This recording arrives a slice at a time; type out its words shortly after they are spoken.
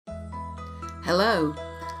Hello,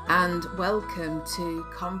 and welcome to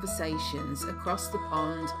Conversations Across the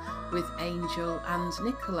Pond with Angel and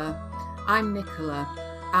Nicola. I'm Nicola,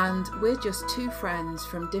 and we're just two friends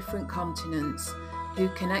from different continents who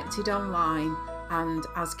connected online and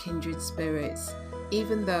as kindred spirits,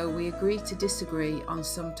 even though we agree to disagree on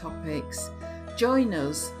some topics. Join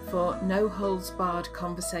us for no holds barred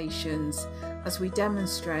conversations as we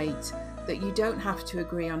demonstrate that you don't have to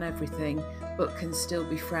agree on everything but can still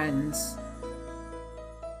be friends.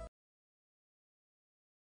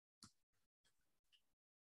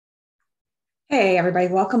 Hey, everybody.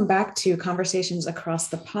 Welcome back to Conversations Across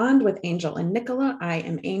the Pond with Angel and Nicola. I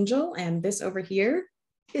am Angel, and this over here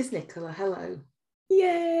is Nicola. Hello.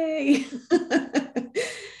 Yay.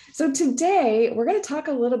 So today we're going to talk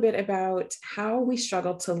a little bit about how we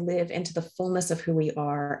struggle to live into the fullness of who we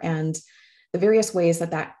are and the various ways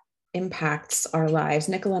that impacts our lives.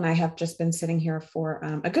 Nicola and I have just been sitting here for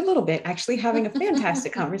a good little bit, actually having a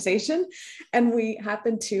fantastic conversation, and we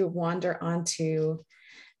happen to wander onto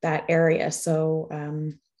that area. So,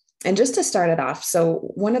 and just to start it off, so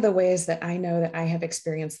one of the ways that I know that I have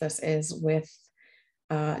experienced this is with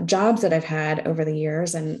jobs that I've had over the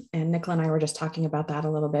years, and Nicola and I were just talking about that a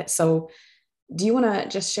little bit. So, do you want to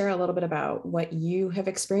just share a little bit about what you have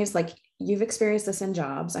experienced? Like you've experienced this in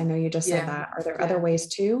jobs. I know you just said that. Are there other ways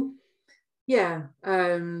too? Yeah.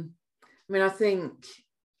 I think,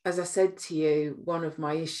 as I said to you, one of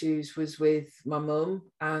my issues was with my mum,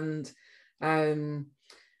 and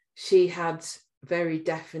she had very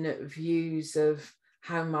definite views of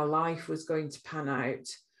how my life was going to pan out.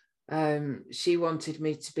 She wanted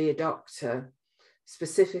me to be a doctor,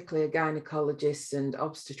 specifically a gynecologist and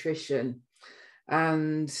obstetrician.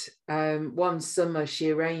 And one summer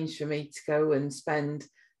she arranged for me to go and spend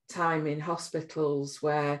time in hospitals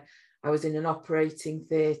where I was in an operating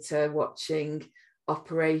theatre watching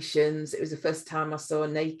operations. It was the first time I saw a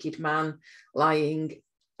naked man lying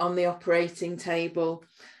on the operating table.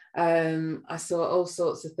 I saw all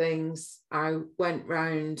sorts of things. I went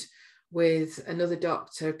round with another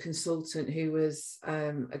doctor consultant who was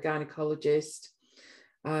a gynecologist,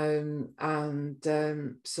 and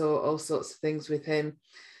saw all sorts of things with him.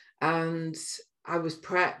 And I was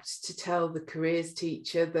prepped to tell the careers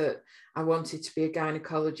teacher that I wanted to be a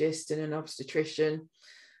gynecologist and an obstetrician.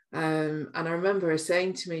 And I remember her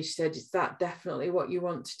saying to me, she said, "Is that definitely what you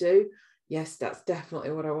want to do?" Yes, that's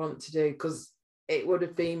definitely what I want to do, because it would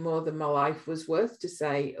have been more than my life was worth to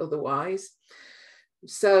say otherwise.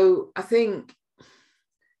 So I think,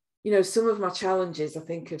 some of my challenges, I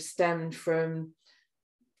think, have stemmed from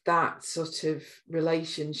that sort of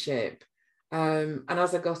relationship. And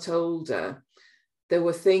as I got older, there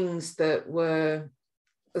were things that were,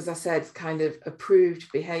 as I said, kind of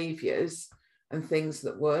approved behaviours and things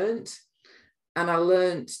that weren't. And I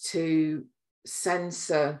learned to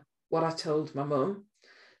censor what I told my mum.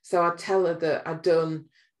 So I'd tell her that I'd done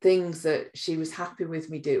things that she was happy with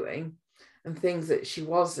me doing, and things that she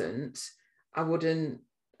wasn't, I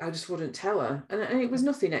just wouldn't tell her. And it was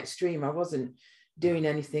nothing extreme. I wasn't doing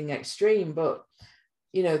anything extreme, but,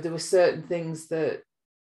 there were certain things that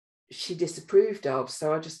she disapproved of.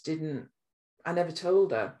 So I never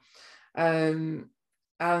told her. And,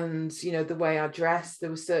 the way I dressed, there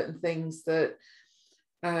were certain things that,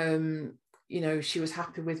 she was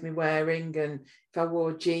happy with me wearing. And if I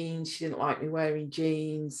wore jeans, she didn't like me wearing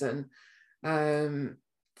jeans. And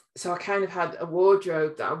so I kind of had a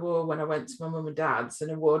wardrobe that I wore when I went to my mum and dad's,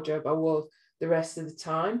 and a wardrobe I wore the rest of the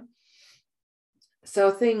time. So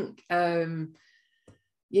I think, I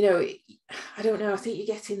don't know, I think you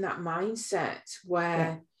get in that mindset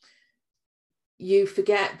where you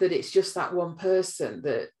forget that it's just that one person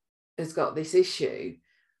that has got this issue,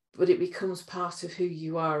 but it becomes part of who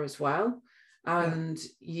you are as well. And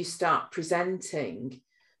you start presenting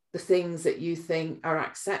the things that you think are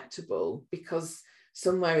acceptable, because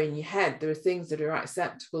somewhere in your head there are things that are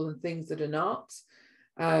acceptable and things that are not.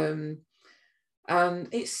 And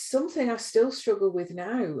it's something I still struggle with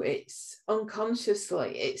now. It's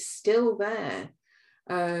unconsciously, it's still there.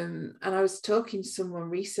 And I was talking to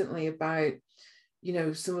someone recently about,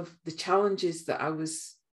 some of the challenges that I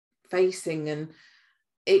was facing, and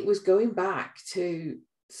it was going back to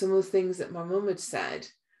some of the things that my mum had said.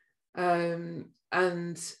 And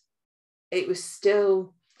it was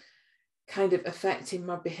still kind of affecting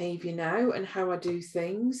my behaviour now and how I do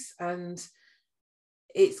things. And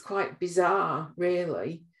it's quite bizarre,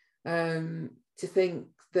 really, to think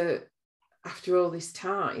that after all this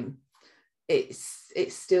time, it's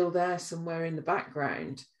still there somewhere in the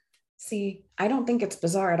background. See, I don't think it's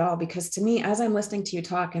bizarre at all, because to me, as I'm listening to you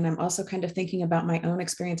talk, and I'm also kind of thinking about my own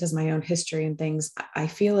experiences, my own history and things, I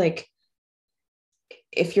feel like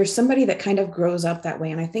if you're somebody that kind of grows up that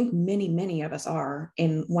way, and I think many of us are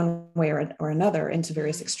in one way or another, into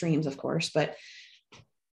various extremes, of course, but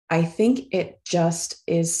I think it just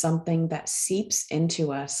is something that seeps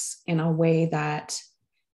into us in a way that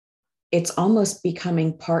it's almost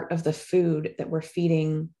becoming part of the food that we're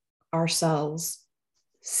feeding ourselves,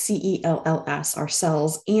 CELLS,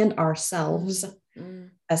 ourselves, and ourselves,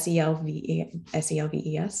 SELVES.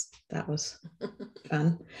 That was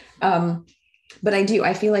fun. But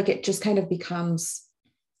I feel like it just kind of becomes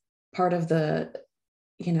part of the,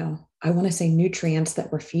 I want to say nutrients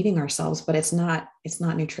that we're feeding ourselves, but it's not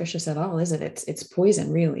nutritious at all, is it? It's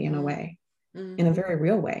poison, really, in a way, in a very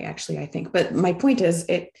real way, actually, I think. But my point is,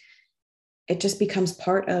 it just becomes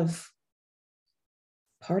part of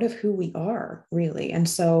who we are, really. And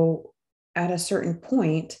so at a certain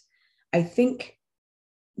point, I think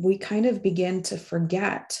we kind of begin to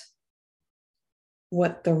forget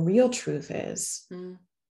what the real truth is.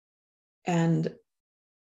 And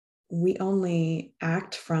we only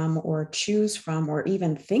act from, or choose from, or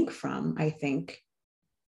even think from, I think,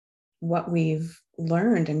 what we've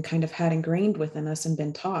learned and kind of had ingrained within us and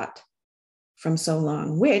been taught from so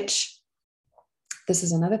long, which, this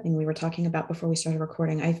is another thing we were talking about before we started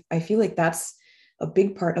recording. I feel like that's a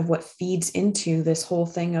big part of what feeds into this whole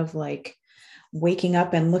thing of like waking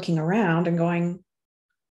up and looking around and going,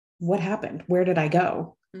 what happened? Where did I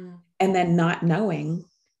go? And then not knowing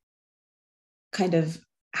kind of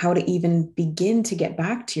how to even begin to get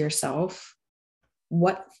back to yourself.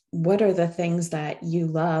 What are the things that you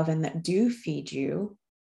love and that do feed you?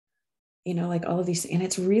 Like all of these, and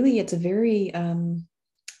it's a very,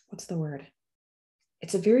 what's the word?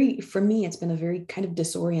 For me, it's been a very kind of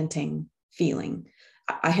disorienting feeling.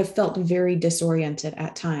 I have felt very disoriented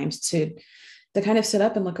at times to kind of sit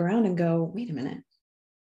up and look around and go, wait a minute,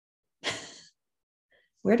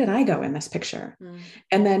 where did I go in this picture?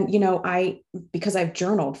 And then, because I've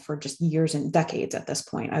journaled for just years and decades at this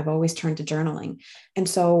point, I've always turned to journaling. And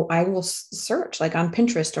so I will search like on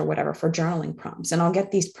Pinterest or whatever for journaling prompts, and I'll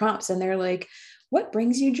get these prompts and they're like, what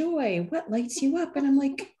brings you joy? What lights you up? And I'm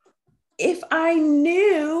like, if I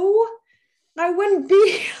knew, I wouldn't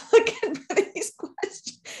be looking for these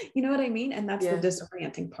questions. You know what I mean? And that's the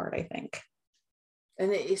disorienting part, I think.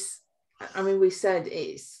 And it is, we said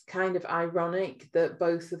it's kind of ironic that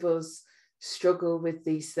both of us struggle with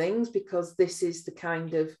these things, because this is the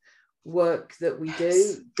kind of work that we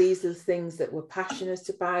do. These are the things that we're passionate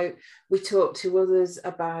about. We talk to others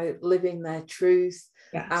about living their truth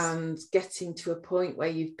and getting to a point where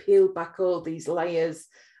you've peeled back all these layers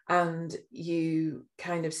and you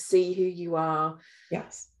kind of see who you are.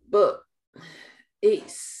 Yes. But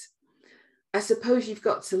I suppose you've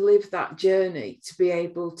got to live that journey to be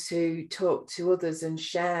able to talk to others and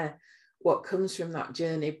share what comes from that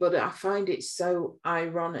journey. But I find it so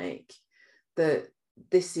ironic that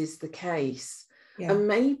this is the case. And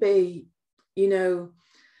maybe,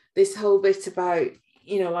 this whole bit about,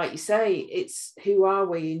 like you say, it's who are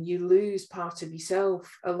we? And you lose part of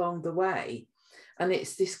yourself along the way. And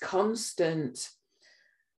it's this constant,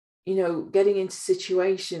 getting into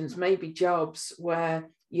situations, maybe jobs where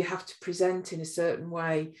you have to present in a certain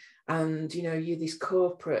way. And, you're this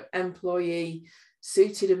corporate employee,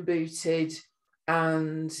 suited and booted,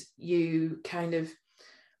 and you kind of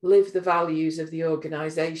live the values of the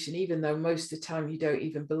organization, even though most of the time you don't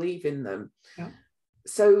even believe in them.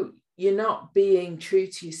 So you're not being true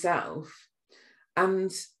to yourself.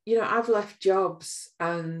 And, I've left jobs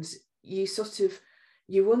and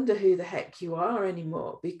you wonder who the heck you are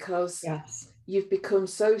anymore, because you've become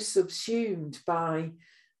so subsumed by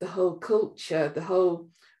the whole culture, the whole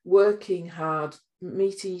working hard,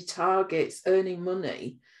 meeting your targets, earning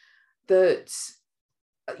money, that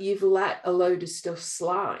you've let a load of stuff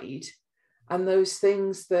slide. And those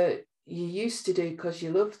things that you used to do because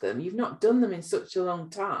you love them, you've not done them in such a long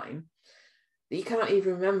time that you can't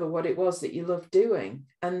even remember what it was that you loved doing.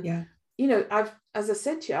 And as I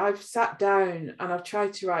said to you, I've sat down and I've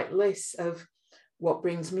tried to write lists of what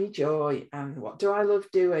brings me joy and what do I love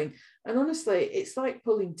doing. And honestly, it's like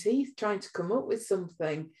pulling teeth trying to come up with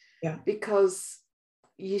something, because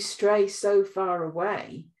you stray so far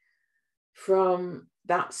away from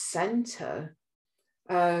that center.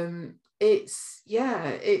 It's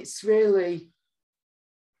really,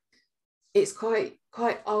 it's quite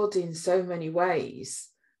odd in so many ways.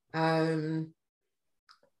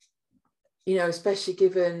 Especially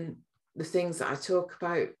given the things that I talk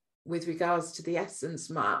about with regards to the essence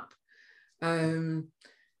map, to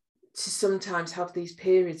sometimes have these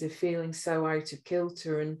periods of feeling so out of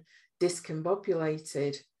kilter and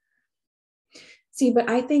discombobulated. See, but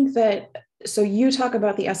I think that so you talk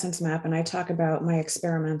about the essence map, and I talk about my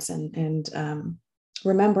experiments and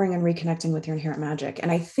remembering and reconnecting with your inherent magic.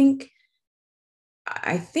 And I think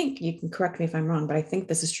you can correct me if I'm wrong, but I think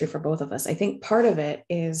this is true for both of us. I think part of it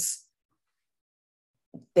is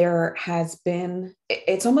there has been,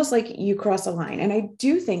 it's almost like you cross a line. And I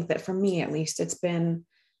do think that for me, at least, it's been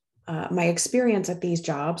my experience at these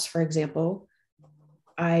jobs. For example,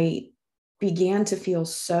 I began to feel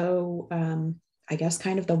so, I guess,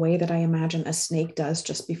 kind of the way that I imagine a snake does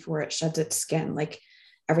just before it sheds its skin. Like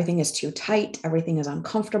everything is too tight, everything is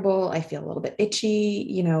uncomfortable. I feel a little bit itchy,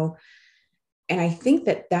 you know. And I think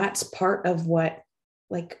that that's part of what,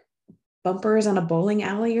 like, bumpers on a bowling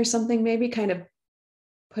alley or something, maybe kind of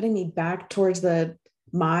putting me back towards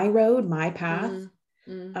my road, my path.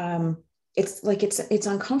 It's like it's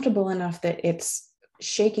uncomfortable enough that it's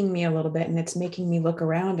shaking me a little bit, and it's making me look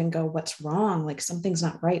around and go, what's wrong? Like something's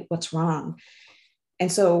not right. What's wrong? And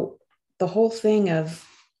so the whole thing of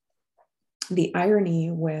the irony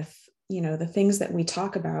with, you know, the things that we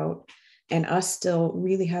talk about and us still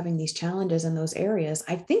really having these challenges in those areas,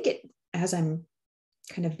 I think as I'm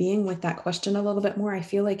kind of being with that question a little bit more, I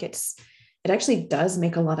feel like it actually does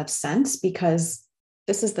make a lot of sense, because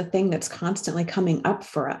this is the thing that's constantly coming up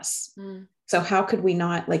for us. So how could we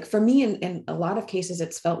not, like, for me, in a lot of cases,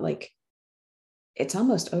 it's felt like it's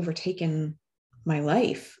almost overtaken my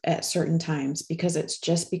life at certain times, because it's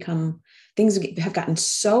just become, things have gotten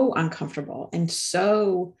so uncomfortable and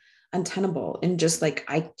so untenable, and just like,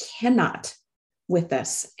 I cannot with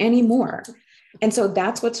this anymore. And so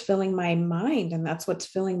that's what's filling my mind, and that's what's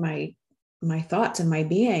filling my thoughts and my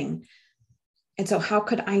being. And so how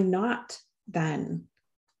could I not then,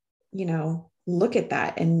 you know, look at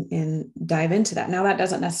that and dive into that? Now, that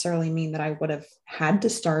doesn't necessarily mean that I would have had to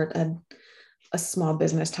start a small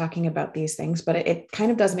business talking about these things, but it kind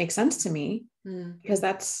of does make sense to me, because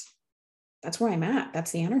that's where I'm at.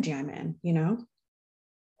 That's the energy I'm in, you know?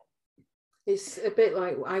 It's a bit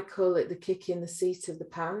like, I call it the kick in the seat of the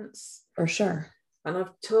pants. For sure. And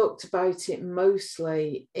I've talked about it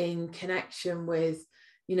mostly in connection with,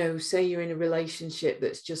 you know, say you're in a relationship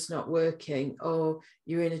that's just not working, or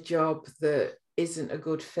you're in a job that isn't a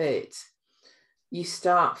good fit. You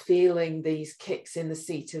start feeling these kicks in the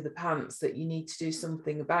seat of the pants that you need to do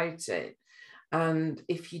something about it. And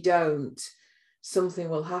if you don't, something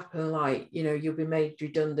will happen, like, you know, you'll be made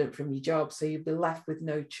redundant from your job. So you'll be left with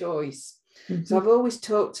no choice. So I've always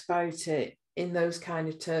talked about it in those kind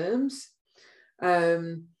of terms. But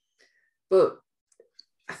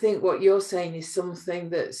I think what you're saying is something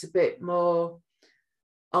that's a bit more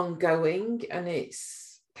ongoing, and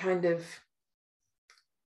it's kind of,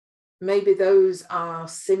 maybe those are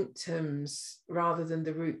symptoms rather than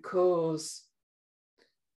the root cause.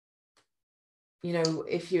 You know,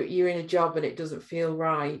 if you're in a job and it doesn't feel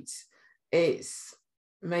right, it's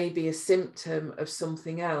maybe a symptom of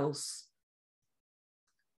something else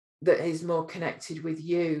that is more connected with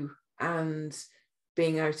you and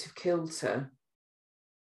being out of kilter,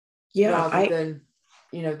 rather than,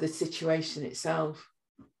 you know, the situation itself.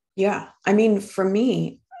 Yeah. I mean, for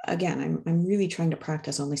me, again, I'm really trying to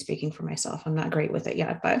practice only speaking for myself. I'm not great with it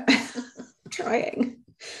yet, but trying.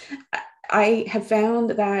 I have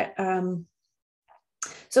found that,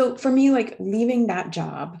 so for me, like, leaving that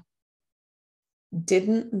job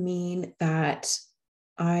didn't mean that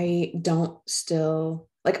I don't still,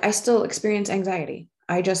 like, I still experience anxiety.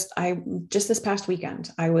 I just this past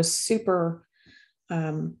weekend, I was super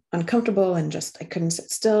uncomfortable, and just, I couldn't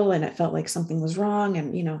sit still, and it felt like something was wrong.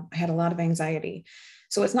 And, you know, I had a lot of anxiety.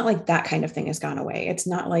 So it's not like that kind of thing has gone away. It's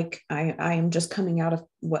not like I am just coming out of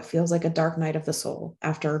what feels like a dark night of the soul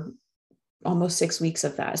after almost 6 weeks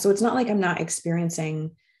of that. So it's not like I'm not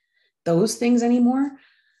experiencing those things anymore.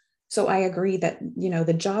 So I agree that, you know,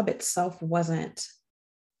 the job itself wasn't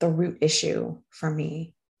the root issue for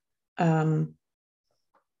me.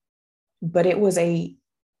 But it was a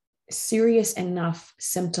serious enough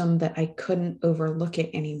symptom that I couldn't overlook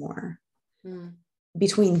it anymore.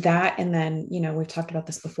 Between that and then, you know, we've talked about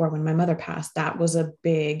this before, when my mother passed, that was a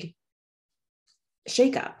big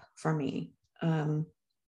shakeup for me. And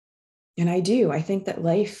I think that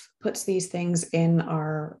life puts these things in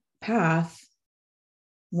our path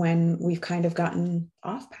when we've kind of gotten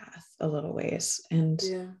off path a little ways. And,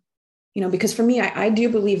 you know, because for me, I do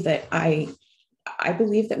believe that I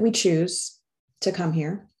believe that we choose to come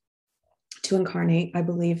here to incarnate. I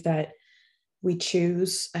believe that we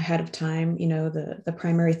choose ahead of time, you know, the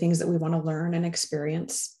primary things that we want to learn and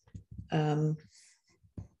experience. And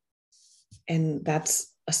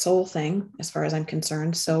that's a soul thing as far as I'm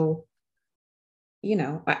concerned. So, you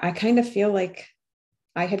know, I kind of feel like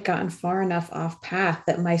I had gotten far enough off path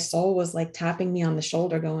that my soul was like tapping me on the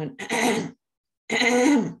shoulder, going,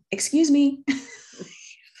 excuse me.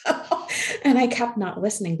 And I kept not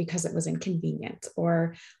listening because it was inconvenient,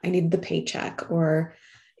 or I needed the paycheck, or,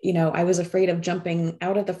 I was afraid of jumping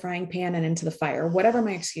out of the frying pan and into the fire, whatever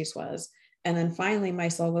my excuse was. And then finally my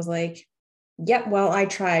soul was like, yep, well, I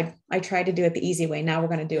tried to do it the easy way. Now we're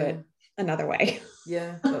going to do it another way.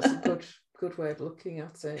 Yeah, that's a good way of looking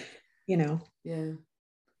at it. Yeah.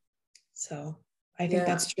 So I think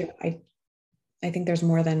that's true. I think there's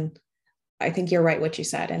more than, I think you're right what you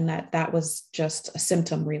said, and that was just a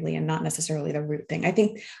symptom really, and not necessarily the root thing. I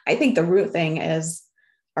think the root thing is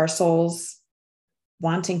our souls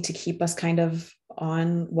wanting to keep us kind of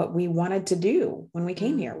on what we wanted to do when we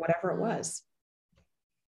came here, whatever it was.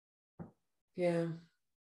 Yeah,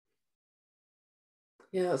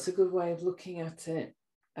 that's a good way of looking at it.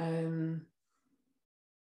 I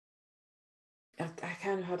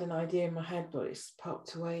kind of had an idea in my head, but it's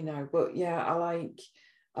popped away now. But yeah, I like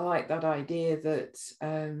that idea that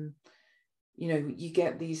you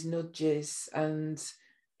get these nudges, and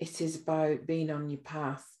it is about being on your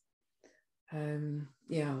path. I'll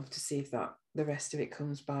have to see if the rest of it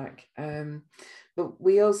comes back. But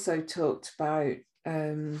we also talked about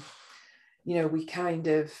we kind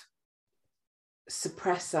of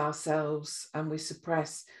suppress ourselves, and we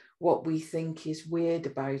suppress what we think is weird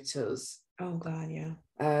about us. Oh God, yeah.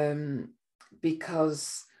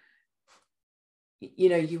 Because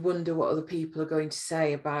you wonder what other people are going to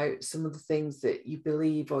say about some of the things that you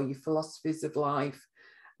believe or your philosophies of life.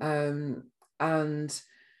 And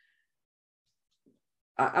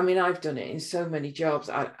I mean, I've done it in so many jobs.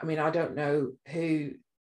 I mean, I don't know who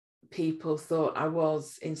people thought I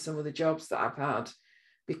was in some of the jobs that I've had,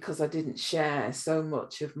 because I didn't share so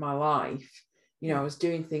much of my life. I was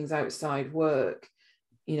doing things outside work,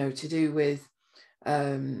 to do with,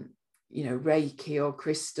 Reiki or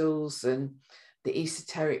crystals and the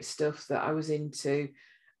esoteric stuff that I was into.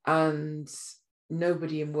 And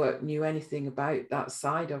nobody in work knew anything about that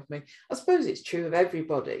side of me. I suppose it's true of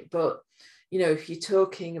everybody, but, if you're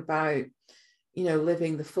talking about,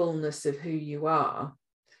 living the fullness of who you are,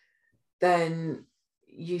 then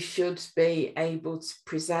you should be able to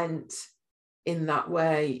present in that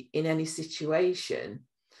way in any situation.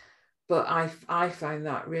 But I found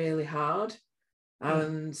that really hard.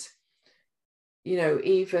 And,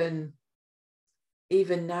 even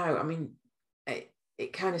now, I mean,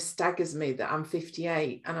 it kind of staggers me that I'm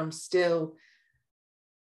 58 and I'm still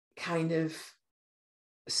kind of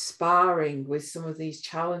sparring with some of these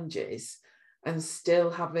challenges and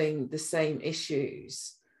still having the same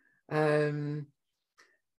issues. And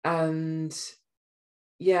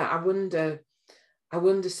yeah, I wonder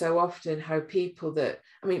so often how people that,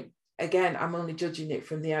 I mean, again, I'm only judging it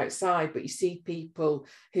from the outside, but you see people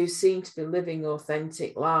who seem to be living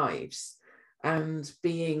authentic lives and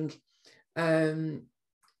being,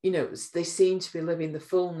 they seem to be living the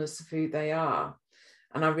fullness of who they are.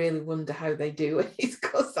 And I really wonder how they do it,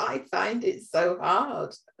 because I find it so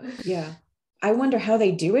hard. Yeah. I wonder how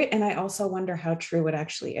they do it. And I also wonder how true it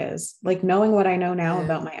actually is. Like, knowing what I know now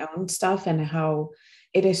about my own stuff, and how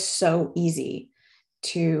it is so easy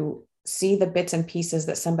to see the bits and pieces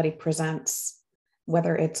that somebody presents,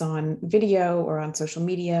 whether it's on video or on social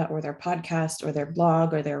media or their podcast or their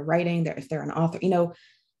blog or their writing, if they're an author,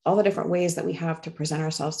 all the different ways that we have to present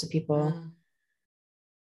ourselves to people.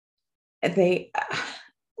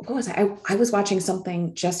 What was I was watching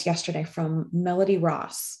something just yesterday from Melody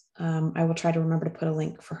Ross. I will try to remember to put a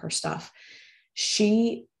link for her stuff.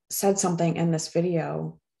 She said something in this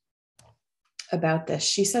video about this.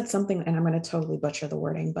 She said something, and I'm going to totally butcher the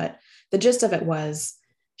wording, but the gist of it was,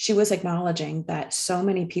 she was acknowledging that so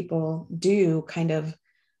many people do kind of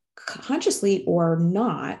consciously or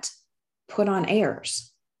not put on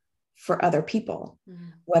airs for other people,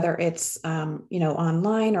 whether it's,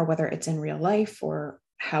 online, or whether it's in real life, or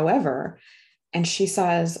however. And she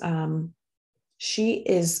says she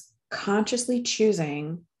is consciously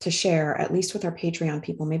choosing to share, at least with her Patreon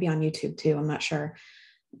people, maybe on YouTube too, I'm not sure,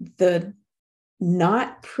 the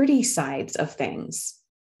not pretty sides of things,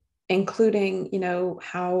 including,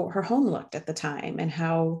 how her home looked at the time, and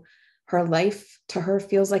how her life to her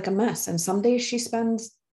feels like a mess. And some days she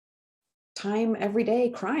spends time every day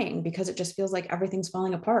crying because it just feels like everything's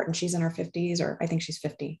falling apart. And she's in her 50s, or I think she's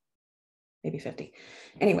 50, maybe 50.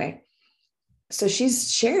 Anyway, so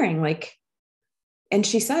she's sharing, like, and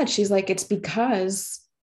she said, she's like, it's because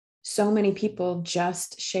so many people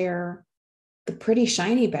just share the pretty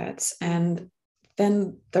shiny bits, and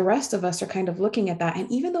then the rest of us are kind of looking at that.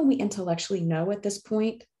 And even though we intellectually know at this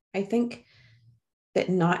point, I think that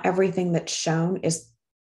not everything that's shown is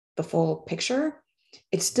the full picture,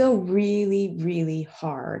 it's still really, really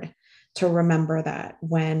hard to remember that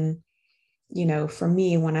when, you know, for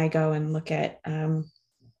me, when I go and look at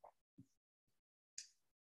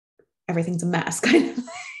everything's a mess, kind of,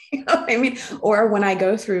 you know what I mean? Or when I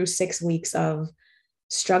go through 6 weeks of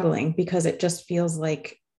struggling because it just feels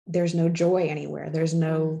like there's no joy anywhere, there's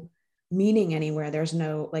no meaning anywhere, there's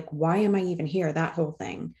no, like, why am I even here? That whole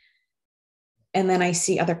thing. And then I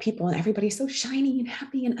see other people and everybody's so shiny and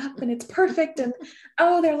happy and up and it's perfect. And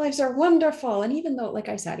oh, their lives are wonderful. And even though, like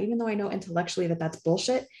I said, even though I know intellectually that that's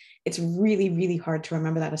bullshit, it's really, really hard to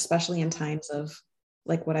remember that, especially in times of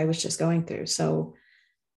like what I was just going through. So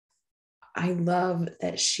I love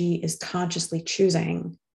that she is consciously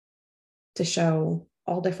choosing to show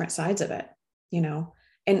all different sides of it, you know?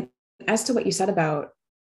 And as to what you said about,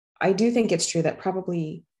 I do think it's true that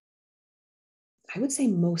probably, I would say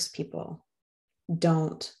most people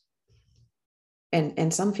don't,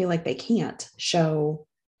 and some feel like they can't show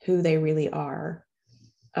who they really are.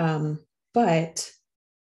 But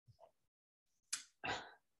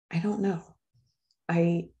I don't know.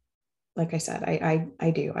 Like I said,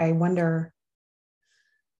 I do. I wonder,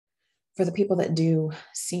 for the people that do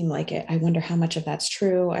seem like it, I wonder how much of that's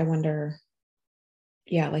true. I wonder,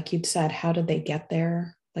 yeah, like you'd said, how did they get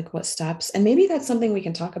there? Like what steps? And maybe that's something we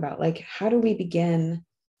can talk about. Like, how do we begin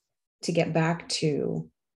to get back to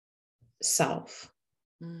self?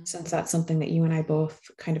 Since that's something that you and I both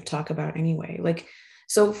kind of talk about anyway. Like,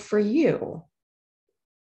 so for you,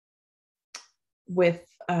 with,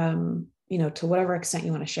 you know, to whatever extent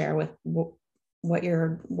you want to share with what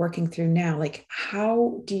you're working through now, like,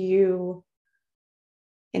 how do you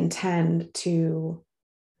intend to,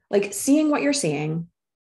 like, seeing what you're seeing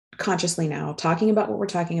consciously now, talking about what we're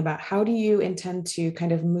talking about, how do you intend to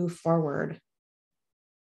kind of move forward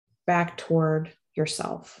back toward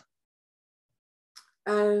yourself?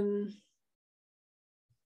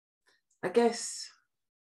 I guess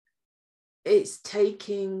it's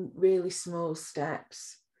taking really small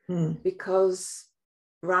steps, because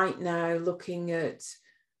right now, looking at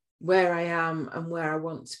where I am and where I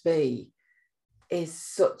want to be is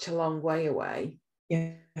such a long way away.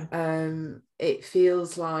 Yeah. It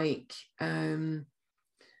feels like I've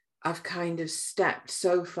kind of stepped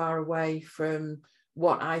so far away from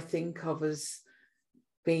what I think of as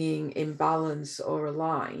being in balance or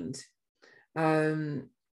aligned. The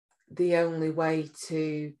only way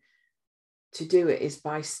to do it is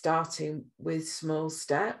by starting with small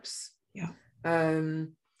steps. Yeah.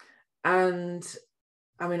 And I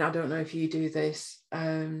mean, I don't know if you do this.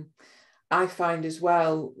 I find as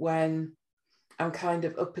well, when I'm kind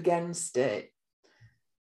of up against it,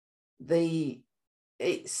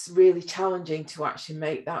 it's really challenging to actually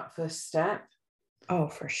make that first step. Oh,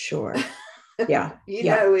 for sure. Yeah. You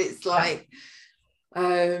know, it's like,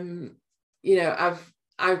 you know,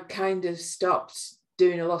 I've kind of stopped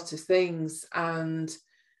doing a lot of things, and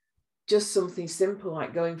just something simple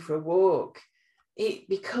like going for a walk, it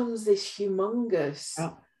becomes this humongous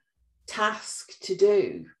task to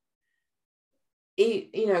do.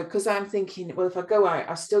 You know, because I'm thinking, well, if I go out,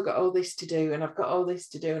 I've still got all this to do, and I've got all this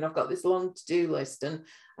to do, and I've got this long to-do list, and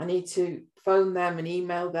I need to phone them and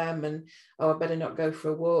email them, and I better not go for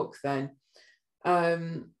a walk then. Yeah,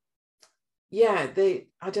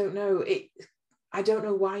 I don't know. I don't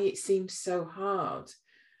know why it seems so hard,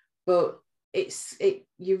 but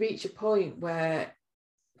you reach a point where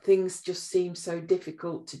things just seem so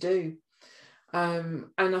difficult to do. And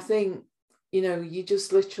I think, you know, you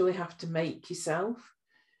just literally have to make yourself.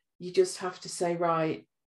 You just have to say, right,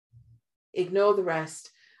 ignore the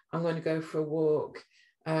rest. I'm going to go for a walk,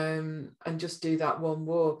 and just do that one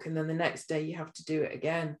walk. And then the next day you have to do it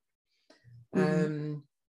again. You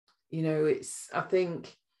know, I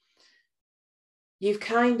think you've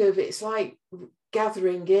kind of, it's like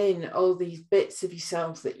gathering in all these bits of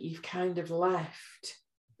yourself that you've kind of left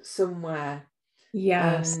somewhere.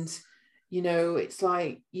 Yes. And, you know, it's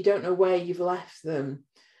like you don't know where you've left them,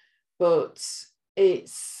 but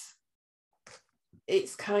it's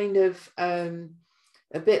kind of a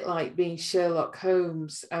bit like being Sherlock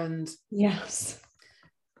Holmes. And yes,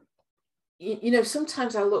 you know,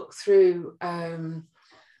 sometimes I look through,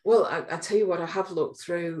 well, I tell you what, I have looked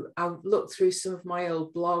through. I looked through some of my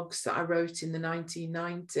old blogs that I wrote in the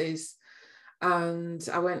 1990s, and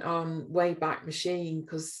I went on Wayback Machine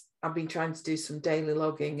because I've been trying to do some daily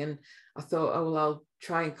logging, and I thought, oh, well, I'll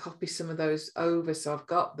try and copy some of those over, so I've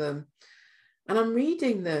got them. And I'm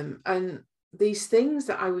reading them, and these things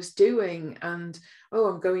that I was doing, and oh,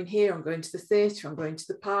 I'm going here, I'm going to the theatre, I'm going to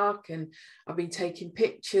the park, and I've been taking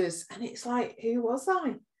pictures, and it's like, who was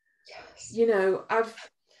I? Yes. You know,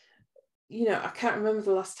 I can't remember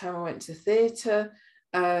the last time I went to theatre.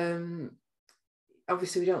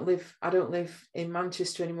 Obviously I don't live in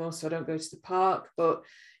Manchester anymore, so I don't go to the park, but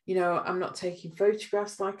I'm not taking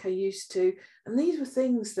photographs like I used to. And these were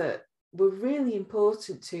things that were really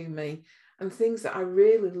important to me and things that I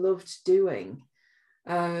really loved doing.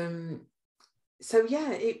 So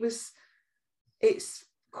yeah, it's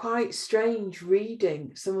quite strange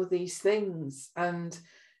reading some of these things and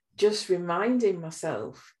just reminding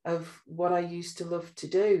myself of what I used to love to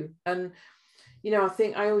do. And I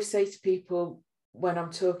think I always say to people when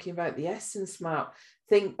I'm talking about the Essence Map,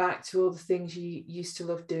 think back to all the things you used to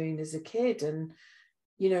love doing as a kid. And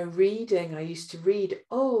reading, I used to read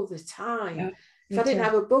all the time. Yeah, if I didn't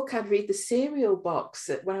have a book, I'd read the cereal box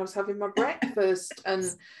when I was having my breakfast.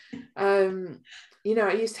 And I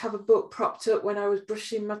used to have a book propped up when I was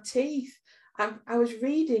brushing my teeth. I was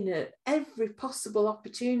reading at every possible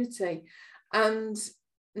opportunity. And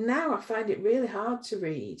now I find it really hard to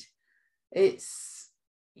read. It's,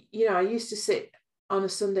 I used to sit on a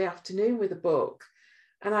Sunday afternoon with a book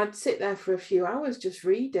and I'd sit there for a few hours just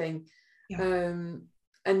reading. Yeah.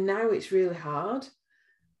 And now it's really hard.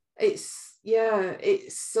 It's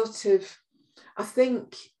sort of, I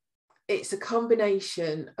think it's a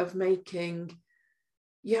combination of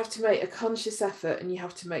you have to make a conscious effort and you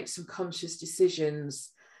have to make some conscious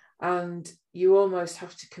decisions. And you almost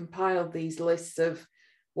have to compile these lists of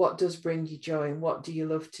what does bring you joy and what do you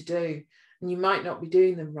love to do. And you might not be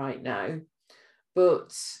doing them right now,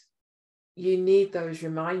 but you need those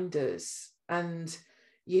reminders and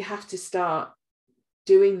you have to start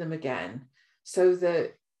doing them again so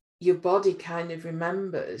that your body kind of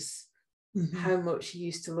remembers how much you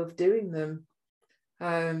used to love doing them.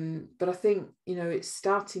 But I think, it's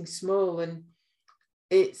starting small, and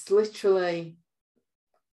it's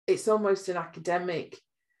almost an academic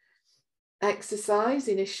exercise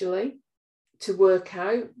initially to work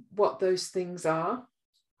out what those things are.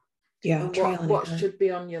 Yeah. And what should be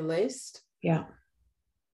on your list. Yeah.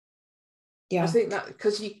 Yeah. I think that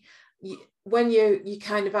because when you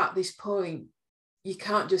kind of at this point, you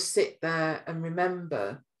can't just sit there and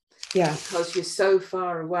remember. Yeah. Because you're so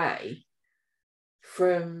far away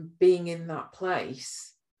from being in that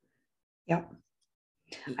place. Yep.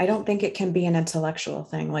 I don't think it can be an intellectual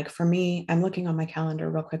thing. Like for me, I'm looking on my calendar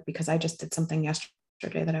real quick because I just did something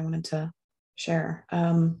yesterday that I wanted to share.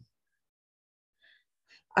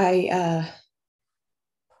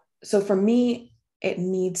 So for me, it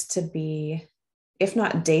needs to be, if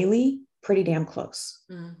not daily, pretty damn close.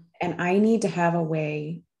 And I need to have a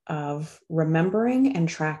way of remembering and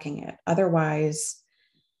tracking it. Otherwise,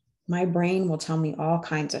 my brain will tell me all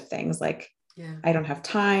kinds of things like, I don't have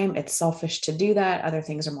time. It's selfish to do that. Other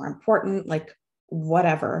things are more important, like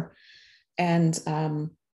whatever. And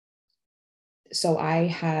so I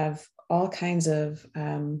have all kinds of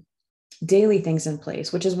daily things in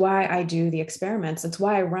place, which is why I do the experiments. It's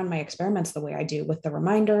why I run my experiments the way I do, with the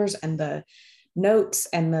reminders and the notes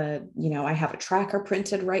and I have a tracker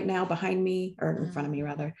printed right now behind me, or in front of me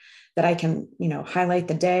rather, that I can, highlight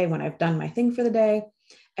the day when I've done my thing for the day.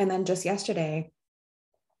 And then just yesterday,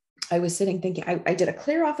 I was sitting thinking, I did a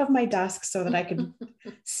clear off of my desk so that I could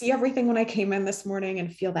see everything when I came in this morning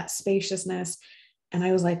and feel that spaciousness. And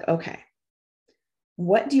I was like, okay,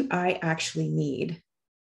 what do I actually need?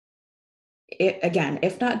 It, again,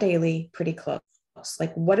 if not daily, pretty close.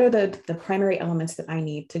 Like, what are the primary elements that I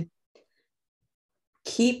need to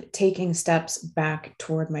keep taking steps back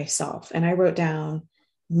toward myself? And I wrote down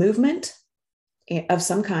movement of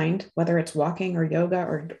some kind, whether it's walking or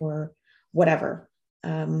yoga or whatever,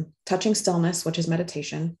 touching stillness, which is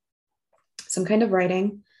meditation, some kind of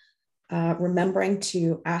writing, remembering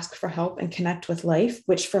to ask for help and connect with life,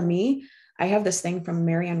 which for me, I have this thing from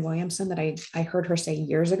Marianne Williamson that I heard her say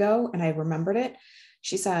years ago, and I remembered it.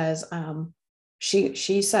 She says,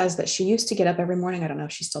 she says that she used to get up every morning. I don't know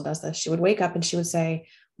if she still does this. She would wake up and she would say,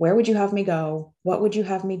 where would you have me go? What would you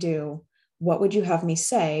have me do? What would you have me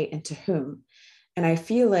say? And to whom? And I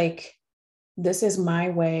feel like this is my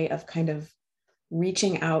way of kind of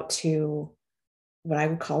reaching out to what I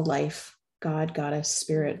would call life, God, goddess,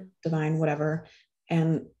 spirit, divine, whatever,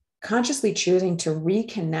 and consciously choosing to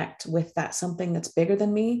reconnect with that something that's bigger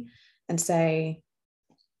than me and say,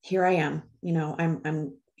 here I am,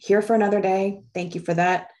 I'm here for another day. Thank you for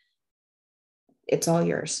that. It's all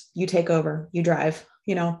yours. You take over, you drive,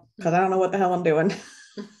 because I don't know what the hell I'm doing.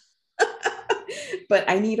 But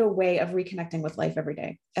I need a way of reconnecting with life every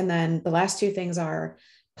day. And then the last two things are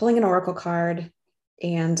pulling an oracle card.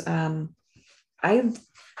 And I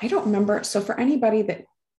don't remember. So for anybody that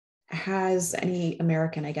has any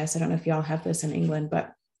American, I guess, I don't know if y'all have this in England,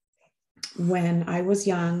 but when I was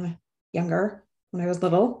young, younger, when I was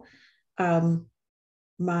little,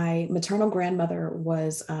 my maternal grandmother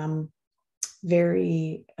was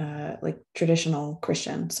very like traditional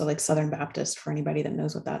Christian, so like Southern Baptist, for anybody that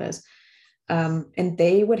knows what that is. And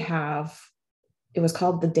they would have, it was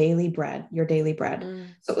called the Daily Bread, Your Daily Bread.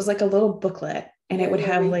 So it was like a little booklet, and it would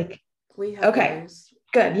have we have okay, those.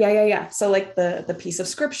 good, yeah. So like the piece of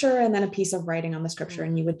scripture and then a piece of writing on the scripture,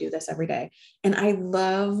 and you would do this every day. And I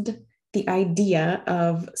loved the idea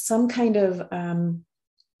of some kind of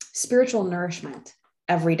spiritual nourishment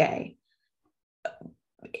every day.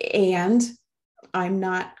 And I'm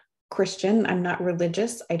not Christian. I'm not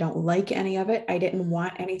religious. I don't like any of it. I didn't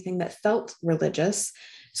want anything that felt religious.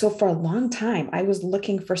 So for a long time, I was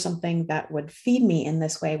looking for something that would feed me in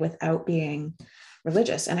this way without being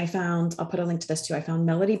religious. And I found, I'll put a link to this too. I found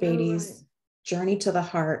Melody Beattie's Journey to the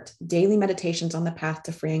Heart, Daily Meditations on the Path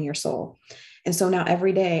to Freeing Your Soul. And so now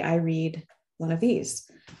every day I read one of these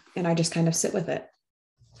and I just kind of sit with it.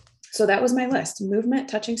 So that was my list: movement,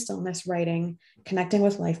 touching stillness, writing, connecting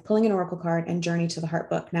with life, pulling an oracle card, and Journey to the Heart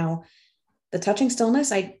book. Now, the touching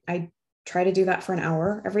stillness, I try to do that for an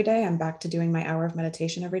hour every day. I'm back to doing my hour of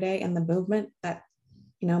meditation every day. And the movement, that,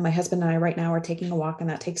 you know, my husband and I right now are taking a walk, and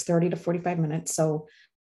that takes 30 to 45 minutes. So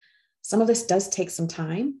some of this does take some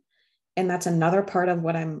time. And that's another part of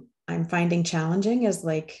what I'm finding challenging, is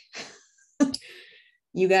like,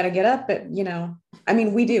 you got to get up at, you know, I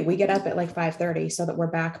mean, we get up at like 5:30 so that we're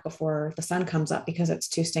back before the sun comes up, because it's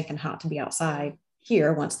too stinking hot to be outside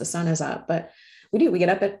here once the sun is up. But we get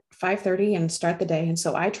up at 5:30 and start the day. And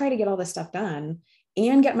so I try to get all this stuff done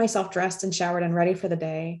and get myself dressed and showered and ready for the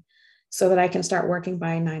day so that I can start working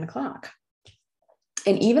by 9 o'clock.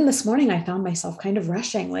 And even this morning, I found myself kind of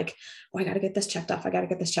rushing, like, oh, I got to get this checked off. I got to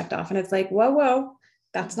get this checked off. And it's like, whoa,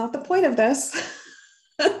 that's not the point of this.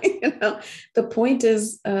 You know, the point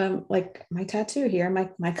is like my tattoo here,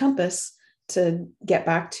 my compass, to get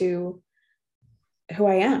back to who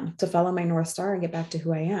I am, to follow my North Star and get back to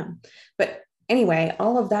who I am. But anyway,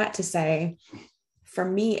 all of that to say, for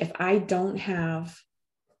me, if I don't have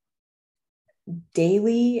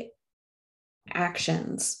daily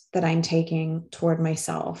actions that I'm taking toward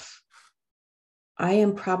myself, I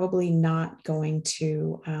am probably not going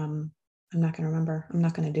to, I'm not going to remember. I'm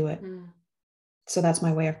not going to do it. So that's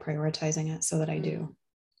my way of prioritizing it so that I do.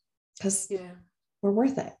 Because we're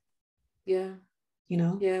worth it. Yeah. You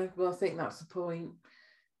know? Yeah. Well, I think that's the point.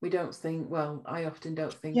 We don't think, well, I often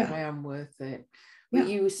don't think I am worth it. What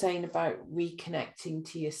you were saying about reconnecting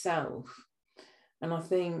to yourself. And I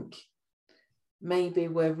think maybe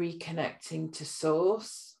we're reconnecting to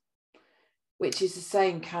source, which is the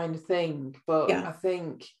same kind of thing. But I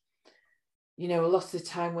think, you know, a lot of the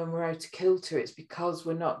time when we're out of kilter, it's because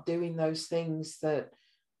we're not doing those things that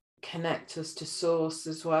connect us to source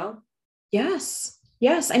as well. Yes.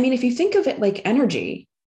 I mean, if you think of it like energy,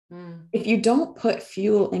 if you don't put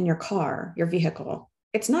fuel in your car, your vehicle,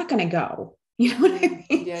 it's not going to go. You know what I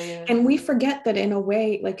mean? Yeah. And we forget that, in a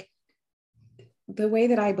way, like, the way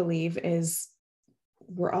that I believe is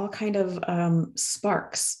we're all kind of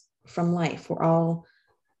sparks from life. We're all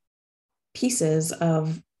pieces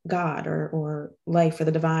of God or life or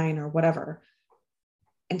the divine or whatever.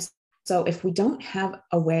 And so if we don't have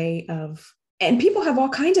a way of, and people have all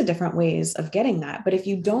kinds of different ways of getting that, but if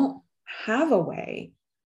you don't have a way,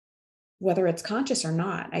 whether it's conscious or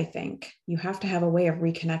not, I think you have to have a way of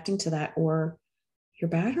reconnecting to that, or your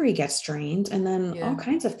battery gets drained, and then all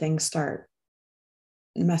kinds of things start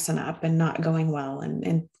messing up and not going well,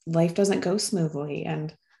 and life doesn't go smoothly,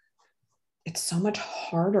 and it's so much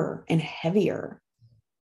harder and heavier.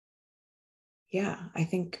 Yeah, I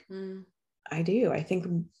think I do. I think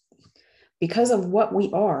because of what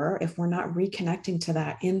we are, if we're not reconnecting to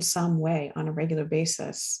that in some way on a regular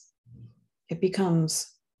basis, it becomes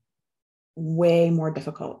way more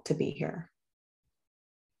difficult to be here.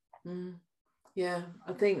 Yeah,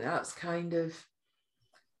 I think that's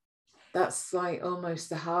like almost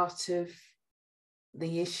the heart of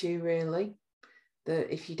the issue, really,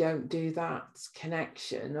 that if you don't do that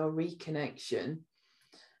connection or reconnection,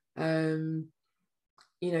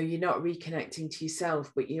 you know, you're not reconnecting to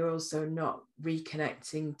yourself, but you're also not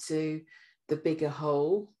reconnecting to the bigger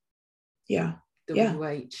whole.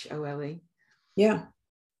 WHOLE. Yeah.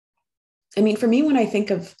 I mean, for me, when I think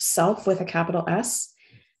of self with a capital S,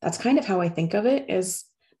 that's kind of how I think of it, is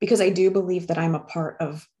because I do believe that I'm a part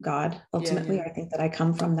of God. Ultimately, I think that I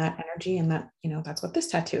come from that energy, and that, you know, that's what this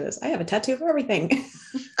tattoo is. I have a tattoo for everything.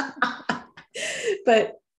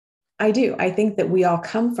 But I do. I think that we all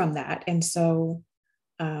come from that. And so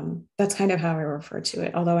that's kind of how I refer to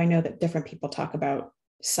it. Although I know that different people talk about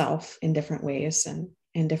self in different ways,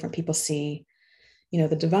 and different people see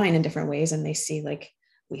the divine in different ways, and they see like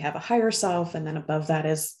we have a higher self, and then above that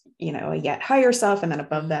is, a yet higher self, and then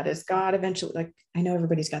above that is God eventually. Like, I know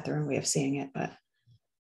everybody's got their own way of seeing it, but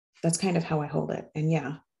that's kind of how I hold it. And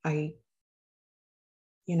yeah, I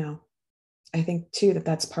think too that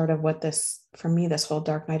that's part of what this, for me, this whole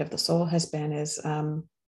dark night of the soul has been, is I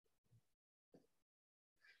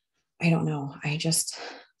don't know. I just,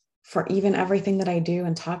 for even everything that I do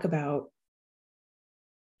and talk about,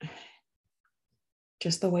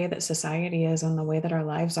 just the way that society is and the way that our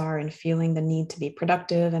lives are, and feeling the need to be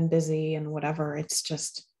productive and busy and whatever, it's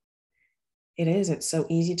so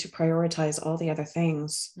easy to prioritize all the other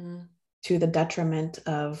things to the detriment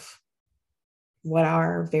of what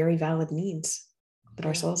are very valid needs that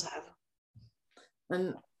our souls have.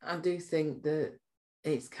 And I do think that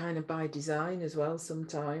it's kind of by design as well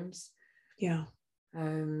sometimes. Yeah.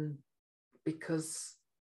 Because,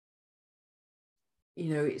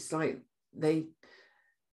 it's like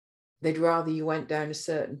they'd rather you went down a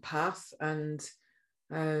certain path and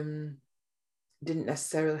didn't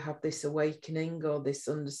necessarily have this awakening or this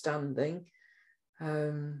understanding.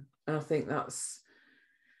 And I think that's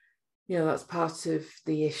part of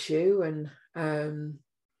the issue. And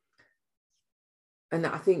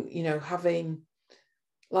I think, having,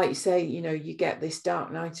 like you say, you get this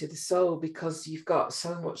dark night of the soul because you've got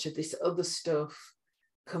so much of this other stuff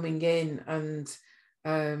coming in and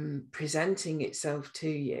presenting itself to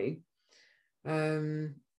you.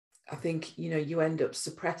 I think, you end up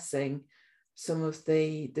suppressing some of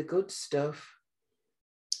the good stuff.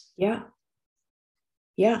 Yeah.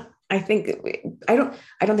 Yeah. I think, I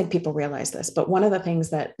don't think people realize this, but one of the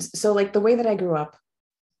things so like the way that I grew up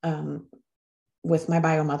with my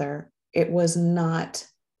bio mother, it was not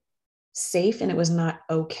safe and it was not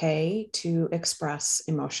okay to express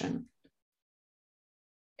emotion.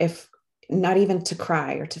 If not even to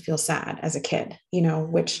cry or to feel sad as a kid,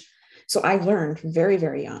 so I learned very,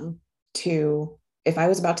 very young to, if I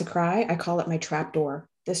was about to cry, I call it my trap door.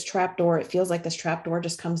 This trap door, it feels like this trap door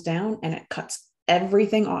just comes down and it cuts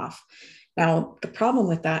everything off. Now, the problem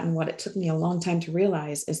with that, and what it took me a long time to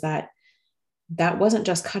realize, is that wasn't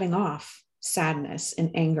just cutting off sadness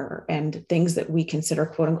and anger and things that we consider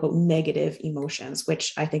quote unquote negative emotions,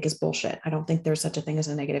 which I think is bullshit. I don't think there's such a thing as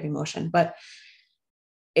a negative emotion, but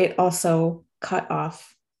it also cut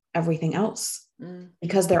off everything else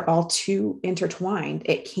because they're all too intertwined.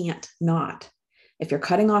 It can't not. If you're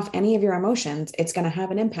cutting off any of your emotions, it's going to have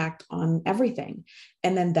an impact on everything.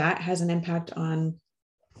 And then that has an impact on,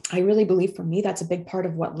 I really believe for me, that's a big part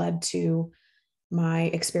of what led to my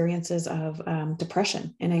experiences of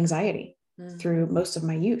depression and anxiety through most of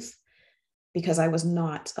my youth, because I was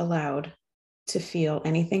not allowed to feel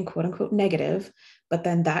anything quote unquote negative, but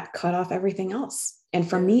then that cut off everything else. And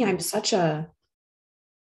for me, I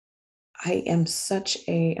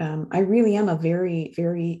really am a very,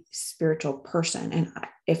 very spiritual person. And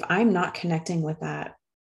if I'm not connecting with that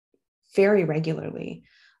very regularly,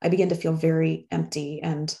 I begin to feel very empty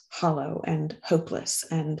and hollow and hopeless.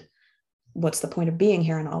 And what's the point of being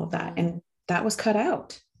here and all of that? And that was cut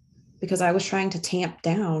out because I was trying to tamp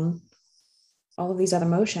down all of these other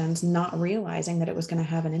emotions, not realizing that it was going to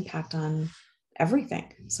have an impact on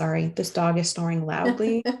everything. Sorry, this dog is snoring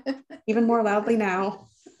loudly, even more loudly now.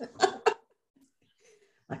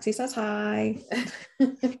 Lexi says hi.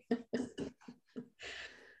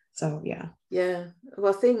 So, yeah. Yeah.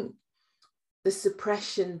 Well, I think the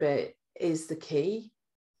suppression bit is the key.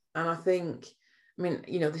 And I think,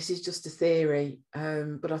 this is just a theory,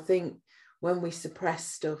 but I think when we suppress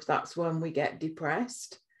stuff, that's when we get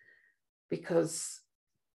depressed because,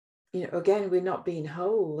 again, we're not being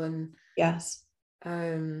whole. And yes,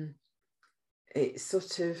 it's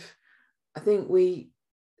sort of, I think we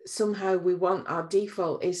want, our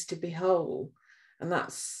default is to be whole, and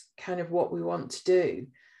that's kind of what we want to do.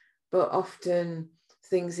 But often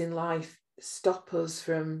things in life stop us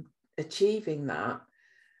from achieving that.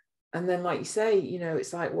 And then, like you say,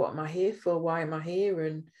 it's like, what am I here for? Why am I here?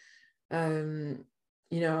 And,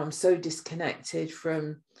 I'm so disconnected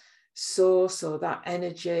from source, or that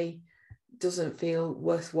energy doesn't feel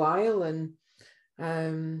worthwhile. And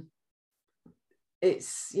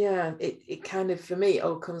it kind of, for me, it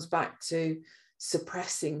all comes back to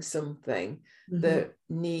suppressing something that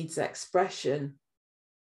needs expression.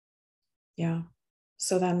 Yeah.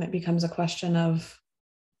 So then it becomes a question of,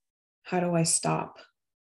 how do I stop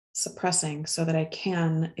suppressing so that I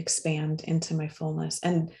can expand into my fullness?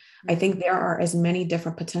 And I think there are as many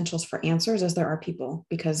different potentials for answers as there are people,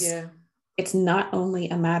 because it's not only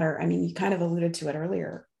a matter, you kind of alluded to it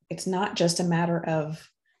earlier. It's not just a matter of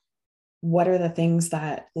what are the things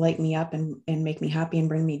that light me up and make me happy and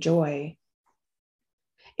bring me joy.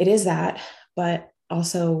 it is that, but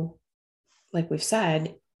also, like we've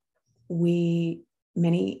said, we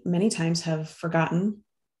many times have forgotten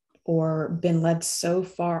or been led so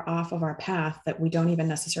far off of our path that we don't even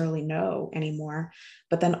necessarily know anymore.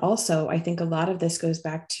 But then also, I think a lot of this goes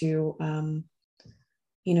back to,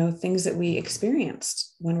 things that we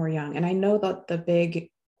experienced when we're young. And I know that the big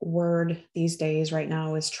word these days right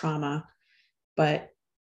now is trauma, but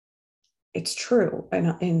it's true.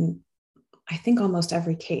 And in, I think almost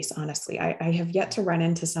every case, honestly, I have yet to run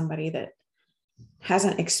into somebody that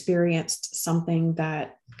hasn't experienced something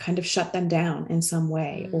that kind of shut them down in some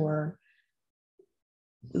way or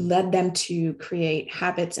led them to create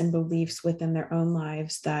habits and beliefs within their own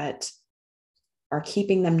lives that are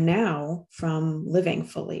keeping them now from living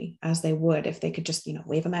fully as they would if they could just,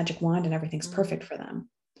 wave a magic wand and everything's perfect for them.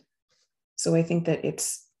 So I think that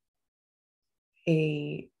it's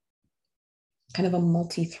a kind of a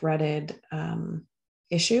multi-threaded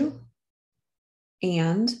issue.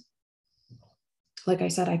 And like I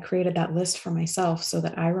said, I created that list for myself so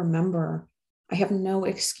that I remember I have no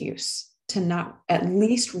excuse to not at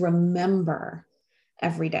least remember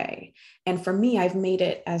every day. And for me, I've made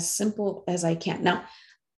it as simple as I can. Now,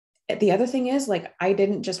 the other thing is, like, I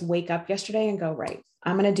didn't just wake up yesterday and go, right,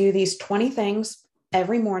 I'm going to do these 20 things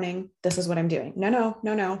every morning. This is what I'm doing.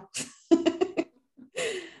 No.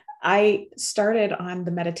 I started on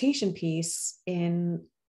the meditation piece in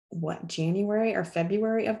January or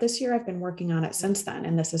February of this year. I've been working on it since then,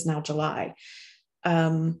 and this is now July.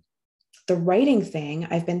 The writing thing,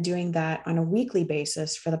 I've been doing that on a weekly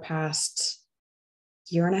basis for the past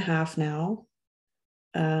year and a half now.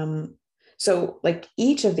 So like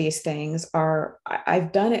each of these things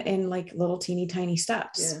I've done it in like little teeny tiny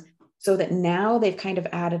steps, so that now they've kind of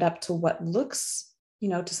added up to what looks,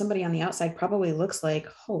 to somebody on the outside probably looks like,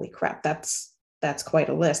 holy crap, that's quite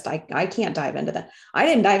a list. I can't dive into that. I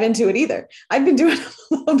didn't dive into it either. I've been doing it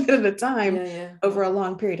a little bit at a time over a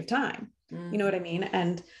long period of time. You know what I mean?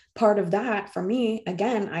 And part of that for me,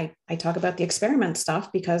 again, I talk about the experiment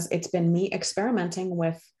stuff because it's been me experimenting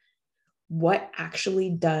with what actually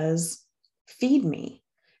does feed me.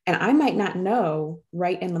 And I might not know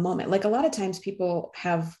right in the moment. Like a lot of times people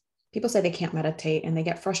say they can't meditate and they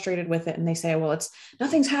get frustrated with it. And they say, well,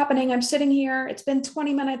 nothing's happening. I'm sitting here. It's been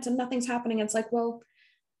 20 minutes and nothing's happening. It's like, well,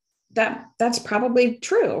 that's probably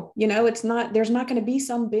true. There's not going to be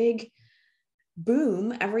some big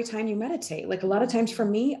boom every time you meditate. Like a lot of times for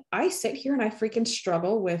me, I sit here and I freaking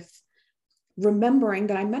struggle with remembering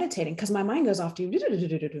that I'm meditating because my mind goes off to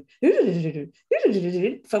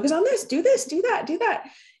focus on this, do that,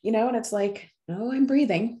 and it's like, no, I'm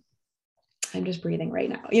breathing. I'm just breathing right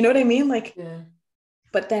now. You know what I mean? Like,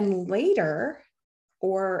 but then later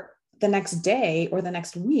or the next day or the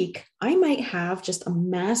next week, I might have just a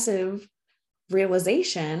massive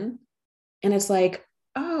realization. And it's like,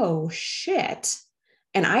 oh shit.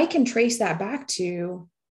 And I can trace that back to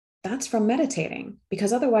that's from meditating,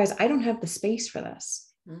 because otherwise I don't have the space for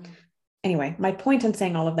this. Anyway, my point in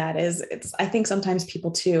saying all of that is I think sometimes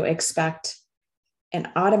people too expect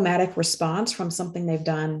an automatic response from something they've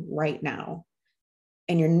done right now.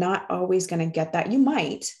 And you're not always going to get that.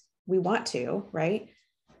 We want to, right?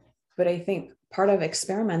 But I think part of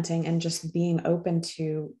experimenting and just being open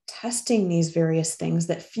to testing these various things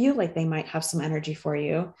that feel like they might have some energy for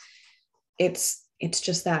you, it's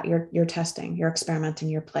just that you're testing, you're experimenting,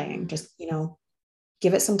 you're playing. Just,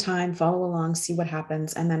 give it some time, follow along, see what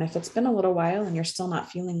happens. And then if it's been a little while and you're still not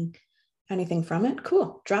feeling anything from it,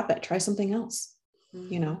 cool, drop it, try something else,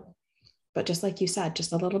 but just like you said,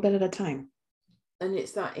 just a little bit at a time. And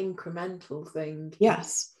it's that incremental thing.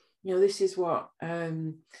 Yes. This is what a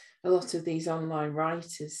lot of these online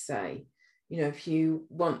writers say. If you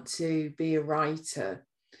want to be a writer,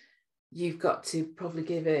 you've got to probably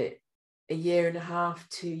give it a year and a half,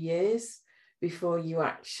 2 years before you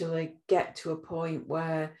actually get to a point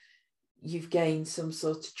where you've gained some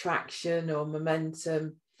sort of traction or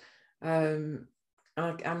momentum.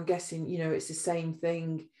 I'm guessing, it's the same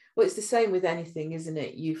thing. Well, it's the same with anything, isn't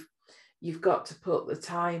it? You've got to put the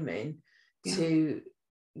time in to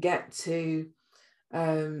get to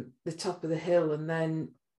the top of the hill, and then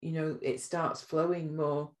it starts flowing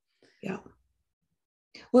more.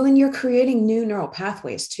 Well, and you're creating new neural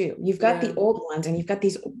pathways too. You've got the old ones, and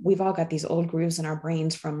we've all got these old grooves in our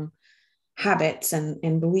brains from habits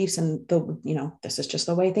and beliefs, and this is just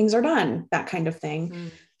the way things are done, that kind of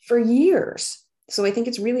thing for years. So I think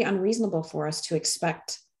it's really unreasonable for us to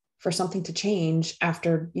expect for something to change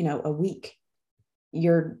after, a week.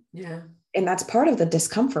 And that's part of the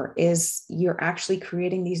discomfort, is you're actually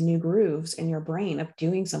creating these new grooves in your brain of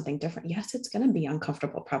doing something different. Yes, it's going to be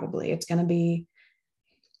uncomfortable. Probably it's going to be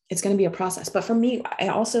it's going to be a process. But for me, I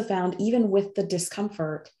also found even with the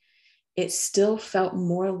discomfort, it still felt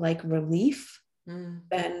more like relief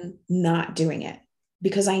than not doing it,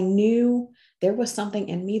 because I knew there was something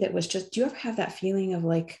in me that was just, do you ever have that feeling of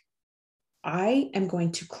like, I am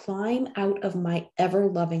going to climb out of my ever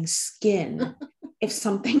loving skin if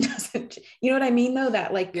something doesn't, you know what I mean though?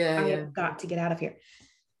 That like, I have got to get out of here.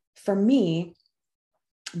 For me,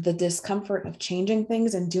 the discomfort of changing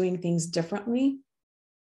things and doing things differently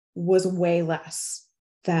was way less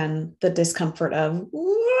than the discomfort of, I'm going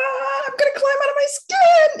to climb out of my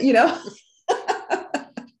skin, you know?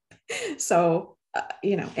 So,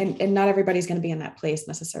 and not everybody's going to be in that place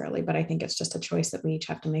necessarily, but I think it's just a choice that we each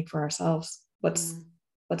have to make for ourselves. What's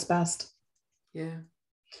best? Yeah.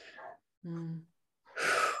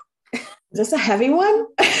 Is this a heavy one?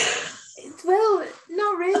 Well,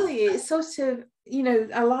 not really. It's sort of,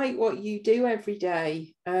 I like what you do every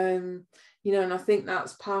day. And I think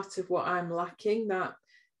that's part of what I'm lacking, that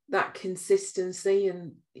consistency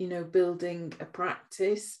and, building a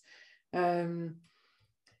practice.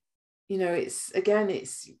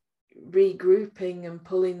 It's regrouping and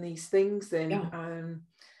pulling these things in. Yeah.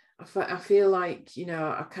 I feel like,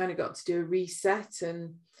 I kind of got to do a reset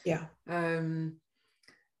and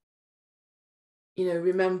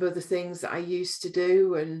remember the things that I used to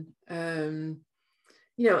do. And,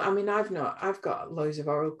 I've got loads of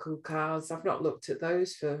Oracle cards. I've not looked at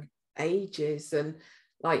those for ages. And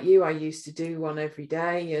like you, I used to do one every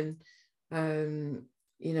day and,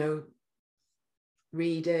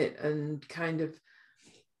 read it and kind of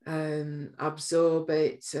absorb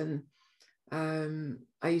it. And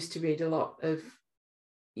I used to read a lot of,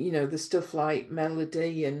 the stuff like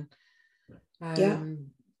melody and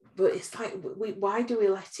but it's like, why do we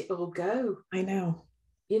let it all go? I know.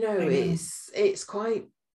 It's quite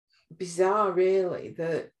bizarre, really,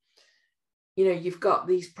 that, you've got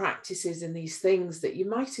these practices and these things that you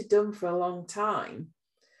might have done for a long time,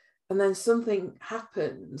 and then something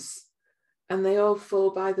happens and they all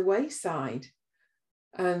fall by the wayside.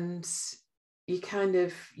 And you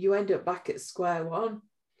end up back at square one.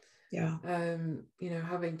 Yeah.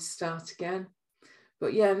 Having to start again.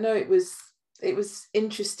 But yeah, no, it was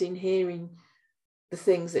interesting hearing the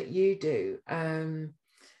things that you do. And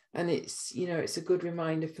it's, it's a good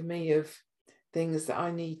reminder for me of things that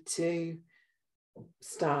I need to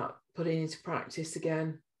start putting into practice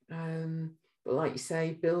again. But like you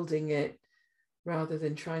say, building it rather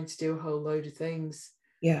than trying to do a whole load of things.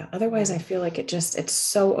 Yeah. Otherwise, I feel like it's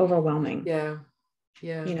so overwhelming. Yeah.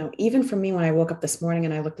 Even for me, when I woke up this morning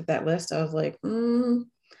and I looked at that list, I was like,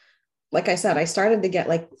 like I said, I started to get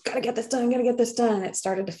like, gotta get this done. And it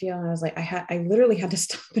started to feel, and I was like, I literally had to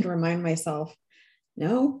stop and remind myself,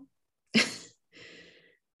 no,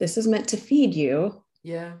 this is meant to feed you.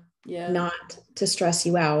 Yeah. Not to stress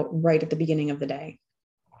you out right at the beginning of the day.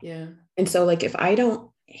 Yeah. And so like, if I don't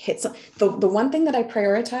hit the one thing that I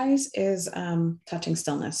prioritize is touching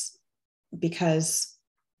stillness, because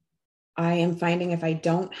I am finding if I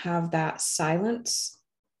don't have that silence,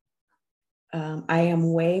 I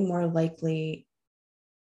am way more likely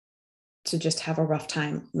to just have a rough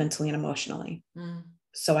time mentally and emotionally.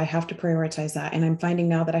 So I have to prioritize that. And I'm finding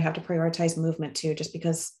now that I have to prioritize movement too, just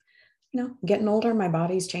because, getting older, my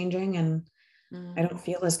body's changing and I don't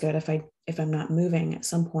feel as good if I'm not moving at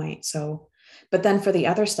some point. So, but then for the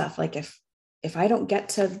other stuff, like if I don't get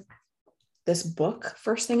to this book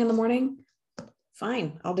first thing in the morning,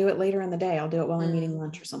 fine, I'll do it later in the day. I'll do it while I'm eating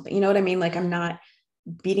lunch or something. You know what I mean? Like, I'm not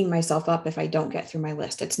beating myself up if I don't get through my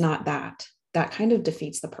list. It's not that kind of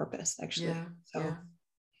defeats the purpose, actually.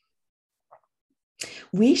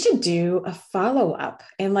 We should do a follow-up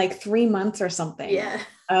in like 3 months or something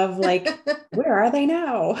of like, where are they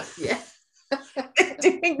now?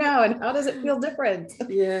 Doing now, and how does it feel different?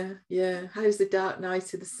 How's the dark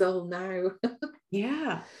night of the soul now?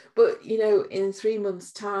 But in 3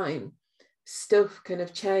 months' time, stuff can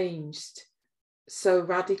have changed so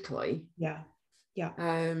radically.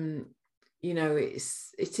 It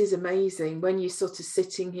is amazing when you're sort of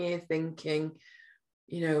sitting here thinking,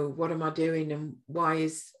 what am I doing and why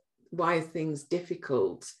are things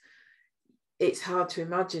difficult? It's hard to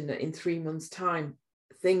imagine that in 3 months' time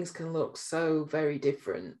things can look so very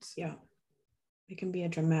different. It can be a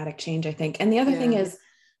dramatic change, I think. And the other thing is,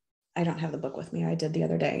 I don't have the book with me. I did the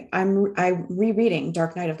other day. I'm rereading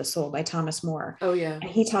Dark Night of the Soul by Thomas More. And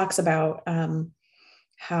he talks about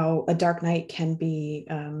how a dark night can be,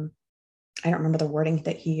 I don't remember the wording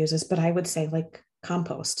that he uses, but I would say like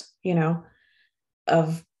compost,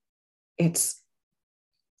 of it's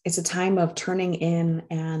a time of turning in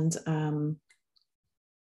and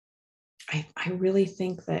I really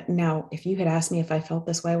think that now, if you had asked me if I felt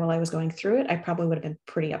this way while I was going through it, I probably would have been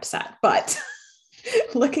pretty upset. But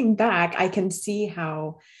looking back, I can see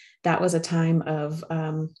how that was a time of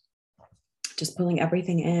just pulling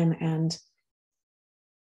everything in, and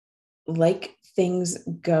like things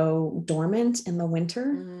go dormant in the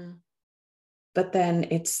winter, but then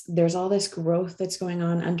there's all this growth that's going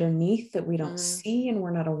on underneath that we don't see and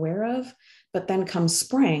we're not aware of. But then comes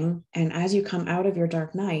spring, and as you come out of your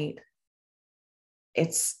dark night,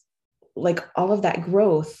 it's like all of that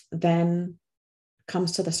growth then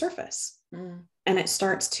comes to the surface, and it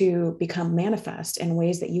starts to become manifest in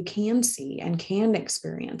ways that you can see and can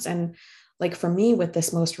experience. And like for me with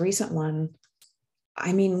this most recent one,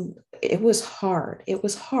 I mean, it was hard,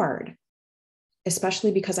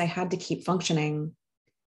 especially because I had to keep functioning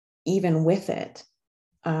even with it.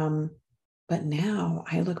 But now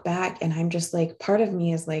I look back and I'm just like, part of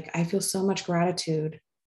me is like, I feel so much gratitude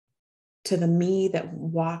to the me that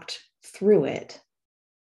walked through it,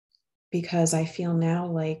 because I feel now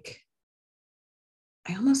like,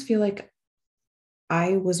 I almost feel like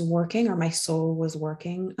I was working, or my soul was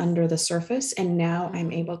working under the surface. And now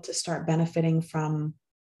I'm able to start benefiting from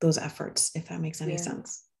those efforts, if that makes any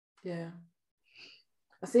sense. Yeah.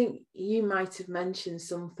 I think you might have mentioned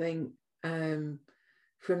something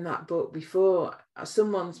from that book before.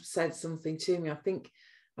 Someone said something to me. I think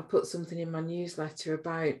I put something in my newsletter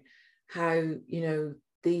about how, you know,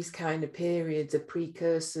 these kind of periods are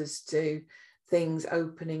precursors to things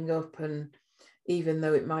opening up, and even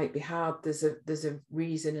though it might be hard, there's a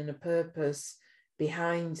reason and a purpose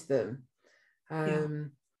behind them.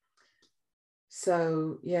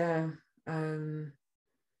 So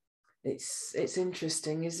it's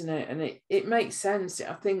interesting, isn't it? And it makes sense.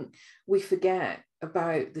 I think we forget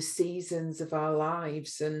about the seasons of our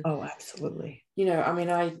lives. And oh, absolutely. You know, I mean,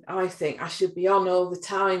 I think I should be on all the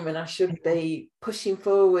time, and I should be pushing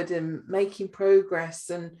forward and making progress.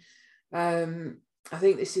 And I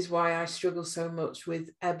think this is why I struggle so much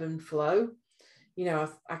with ebb and flow. You know,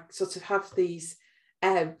 I sort of have these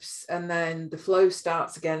ebbs, and then the flow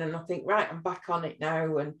starts again, and I think, right, I'm back on it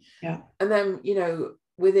now. And then, you know,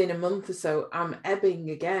 within a month or so, I'm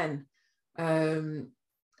ebbing again.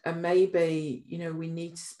 And maybe, you know, we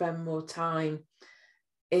need to spend more time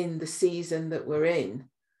in the season that we're in,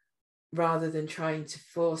 rather than trying to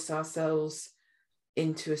force ourselves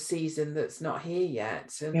into a season that's not here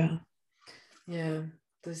yet. And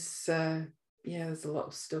there's a lot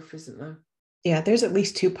of stuff, isn't there? Yeah, there's at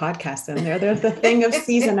least 2 podcasts in there. There's the thing of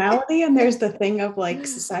seasonality, and there's the thing of like,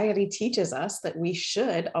 society teaches us that we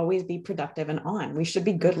should always be productive and on. We should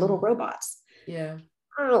be good little robots. Yeah.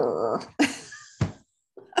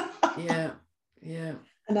 Yeah.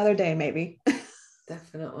 Another day, maybe.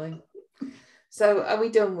 Definitely. So are we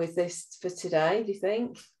done with this for today, do you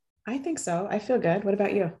think? I think so. I feel good. What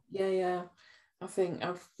about you? Yeah. I think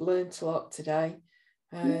I've learned a lot today.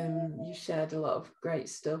 You shared a lot of great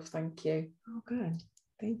stuff. Thank you. Oh, good.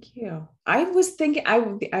 Thank you. I was thinking,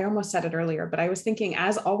 I almost said it earlier, but I was thinking,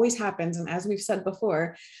 as always happens, and as we've said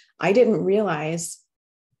before, I didn't realize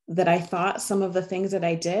that I thought some of the things that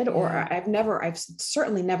I did, or I've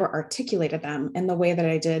certainly never articulated them in the way that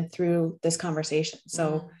I did through this conversation.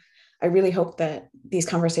 So I really hope that these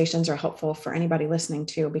conversations are helpful for anybody listening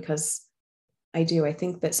too, because I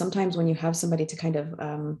think that sometimes when you have somebody to kind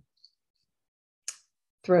of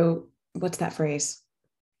throw, what's that phrase?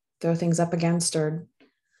 Throw things up against, or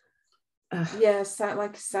like a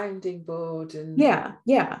sounding board. And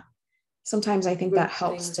sometimes I think that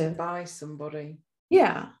helps to by somebody.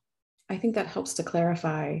 I think that helps to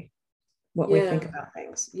clarify what we think about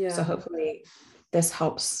things. So hopefully this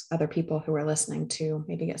helps other people who are listening to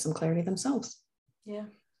maybe get some clarity themselves.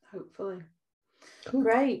 Hopefully. Cool.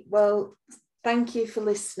 Great. Well, thank you for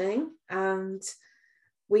listening, and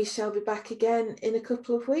we shall be back again in a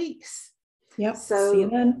couple of weeks. Yep. So see you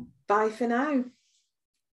then. Bye for now.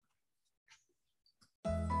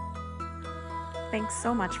 Thanks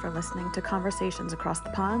so much for listening to Conversations Across the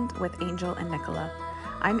Pond with Angel and Nicola.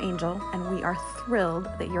 I'm Angel, and we are thrilled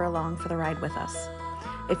that you're along for the ride with us.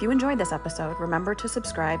 If you enjoyed this episode, remember to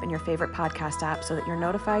subscribe in your favorite podcast app so that you're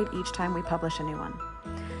notified each time we publish a new one.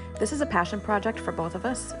 This is a passion project for both of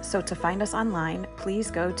us, so to find us online,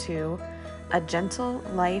 please go to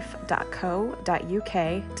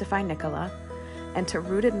agentlelife.co.uk to find Nicola, and to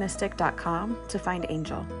rootedmystic.com to find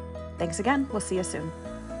Angel. Thanks again. We'll see you soon.